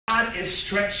God is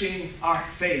stretching our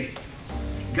faith.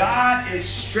 God is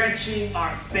stretching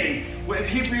our faith. Well,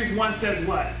 Hebrews 1 says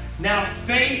what? Now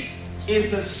faith is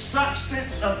the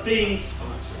substance of things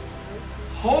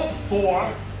hoped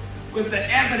for, with the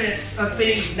evidence of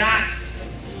things not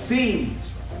seen.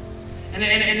 And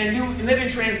in the New Living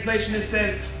Translation it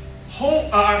says,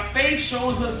 our faith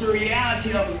shows us the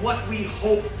reality of what we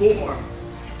hope for.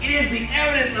 It is the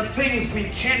evidence of things we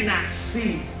cannot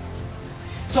see.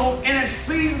 So in a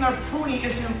season of pruning,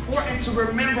 it's important to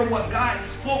remember what God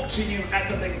spoke to you at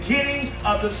the beginning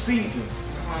of the season.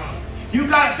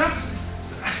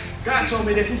 God told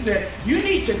me this. He said, you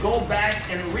need to go back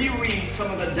and reread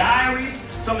some of the diaries,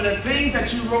 some of the things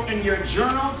that you wrote in your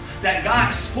journals that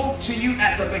God spoke to you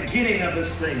at the beginning of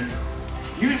this thing.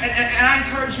 And I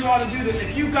encourage you all to do this.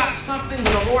 If you got something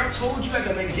that the Lord told you at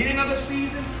the beginning of the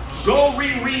season, go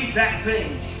reread that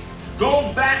thing.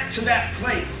 Go back to that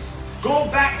place. Go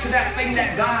back to that thing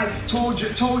that God told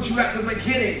you at the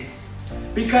beginning.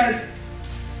 Because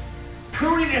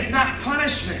pruning is not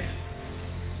punishment.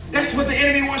 That's what the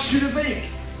enemy wants you to think.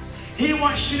 He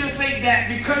wants you to think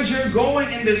that because you're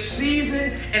going in this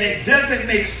season and it doesn't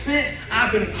make sense,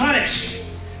 I've been punished.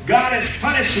 God is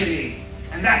punishing me.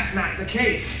 And that's not the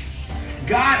case.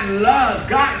 God loves,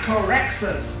 God corrects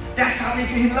us. That's how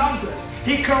he loves us.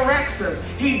 He corrects us.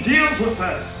 He deals with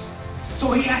us.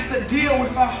 So he has to deal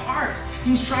with our heart.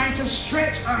 He's trying to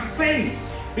stretch our faith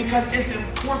because it's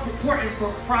important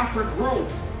for proper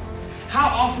growth. How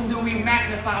often do we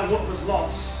magnify what was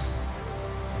lost?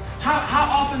 How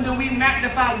often do we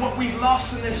magnify what we've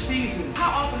lost in this season?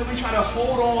 How often do we try to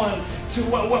hold on to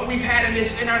what we've had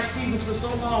in our seasons for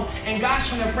so long? And God's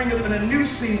trying to bring us in a new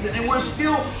season, and we're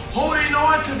still holding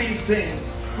on to these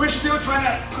things. We're still trying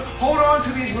to hold on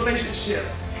to these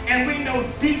relationships. And we know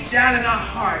deep down in our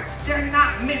heart, they're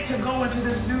not meant to go into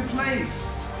this new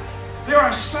place. There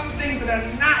are some things that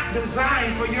are not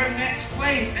designed for your next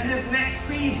place and this next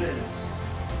season.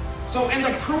 So in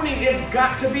the pruning, it's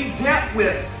got to be dealt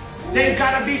with. They've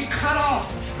got to be cut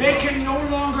off. They can no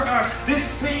longer, the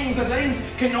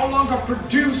things can no longer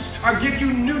produce or give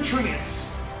you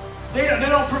nutrients. They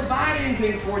don't provide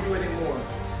anything for you anymore.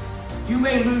 You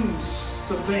may lose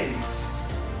some things,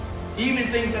 even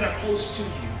things that are close to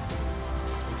you.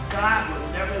 God will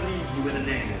never leave you in a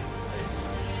negative.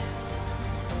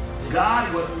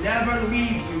 God will never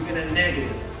leave you in a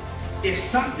negative. If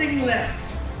something left,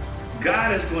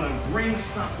 God is going to bring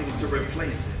something to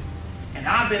replace it. And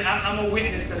I'm a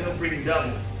witness that he'll bring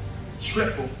double,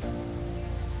 triple.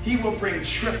 He will bring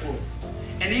triple.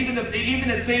 And even the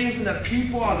things and the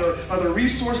people or the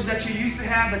resources that you used to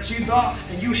have that you thought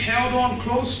and you held on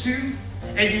close to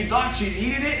and you thought you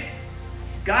needed it,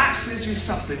 God sends you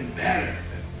something better.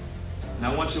 And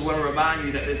I want to remind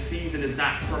you that this season is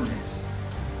not permanent.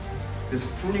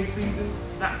 This pruning season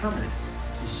is not permanent.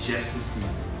 It's just a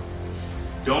season.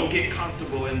 Don't get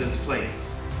comfortable in this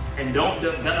place. And don't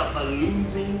develop a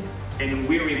losing and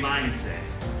weary mindset.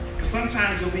 Because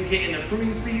sometimes when we get in the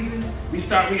pruning season, it's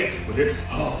going to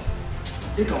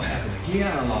happen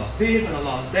again. I lost this and I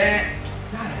lost that.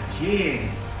 Not again.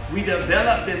 We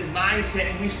develop this mindset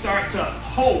and we start to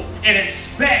hope and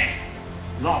expect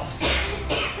loss.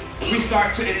 We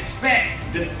start to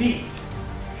expect defeat.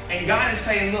 And God is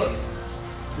saying, look,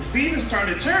 the season's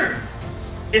starting to turn.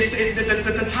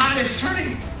 The tide is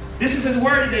turning. This is his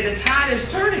word today. The tide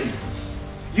is turning.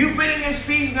 You've been in this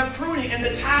season of pruning and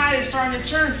the tide is starting to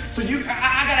turn. So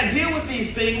I got to deal with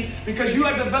these things because you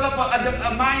have developed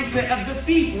a mindset of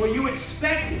defeat where you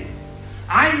expect it.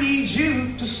 I need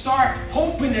you to start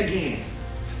hoping again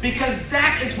because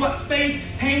that is what faith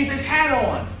hangs its hat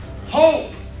on.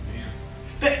 Hope.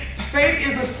 Faith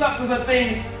is the substance of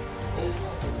things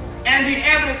and the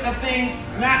evidence of things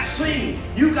not seen.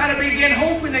 You got to begin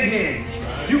hoping again.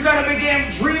 You got to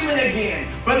begin dreaming again,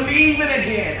 believing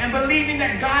again, and believing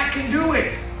that God can do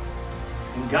it.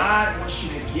 And God wants you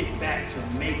to get back to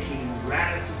making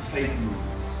radical faith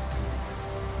moves.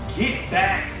 Get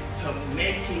back to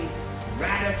making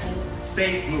radical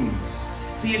faith moves.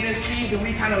 See, in this season,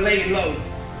 we kind of laid low.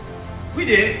 We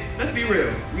did. Let's be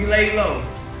real. We laid low.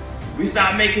 We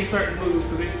stopped making certain moves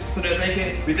because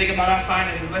we think about our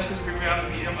finances. Let's just be real.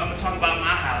 I'm going to talk about my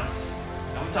house.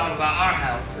 I'm going to talk about our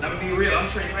house. And I'm going to be real. I'm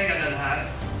Trace. I ain't got nothing to hide.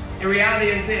 The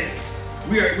reality is this.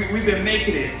 We've been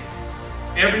making it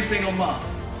every single month.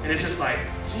 And it's just like,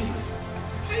 Jesus,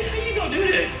 how you going to do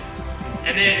this?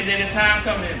 And then the time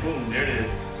comes and boom, there it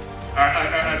is.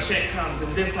 Our check comes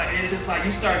and it's just like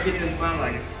you start getting this mind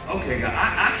like, okay, God,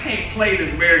 I can't play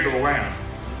this merry-go-round.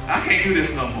 I can't do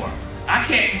this no more. I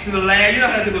can't to the last, you know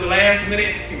how to the last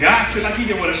minute, and God said like he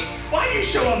just want to, why you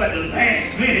show up at the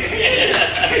last minute?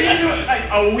 Can you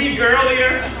a week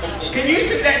earlier? Can you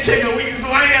send that check a week so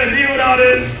I ain't got to deal with all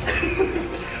this?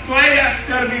 So I ain't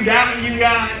got to be doubting you,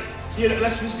 God. You know,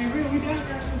 let's just be real. We doubt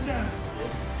God sometimes.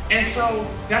 And so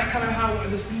that's kind of how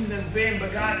the season has been.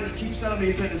 But God just keeps telling me,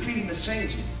 he said the season is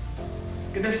changing.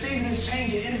 The season is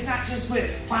changing, and it's not just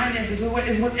with finances,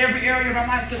 it's with every area of our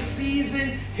life. The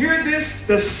season, hear this,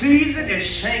 the season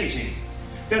is changing.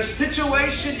 The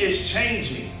situation is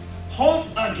changing. Hope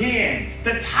again.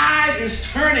 The tide is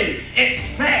turning.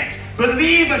 Expect,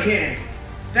 believe again.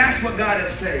 That's what God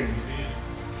is saying.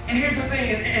 And here's the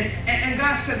thing, and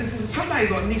God said this is somebody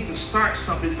needs to start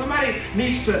something. Somebody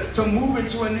needs to move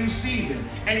into a new season.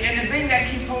 And the thing that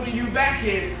keeps holding you back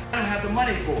is, I don't have the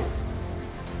money for it.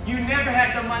 You never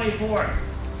had the money for it.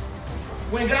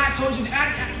 When God told you,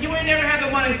 you ain't never had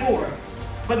the money for it.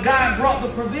 But God brought the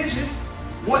provision.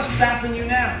 What's stopping you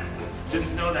now?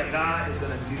 Just know that God is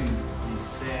going to do what he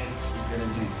said he's going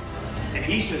to do. And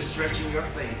he's just stretching your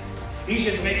faith. He's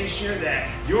just making sure that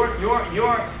your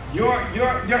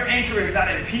anchor is not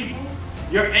in people.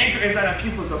 Your anchor is not in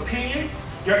people's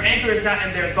opinions. Your anchor is not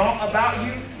in their thought about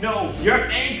you. No, your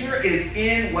anchor is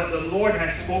in what the Lord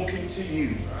has spoken to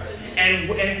you.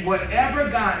 And whatever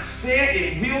God said,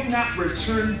 it will not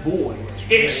return void.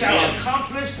 It shall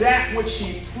accomplish that which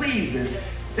he pleases.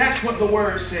 That's what the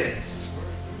word says.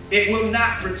 It will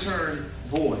not return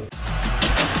void.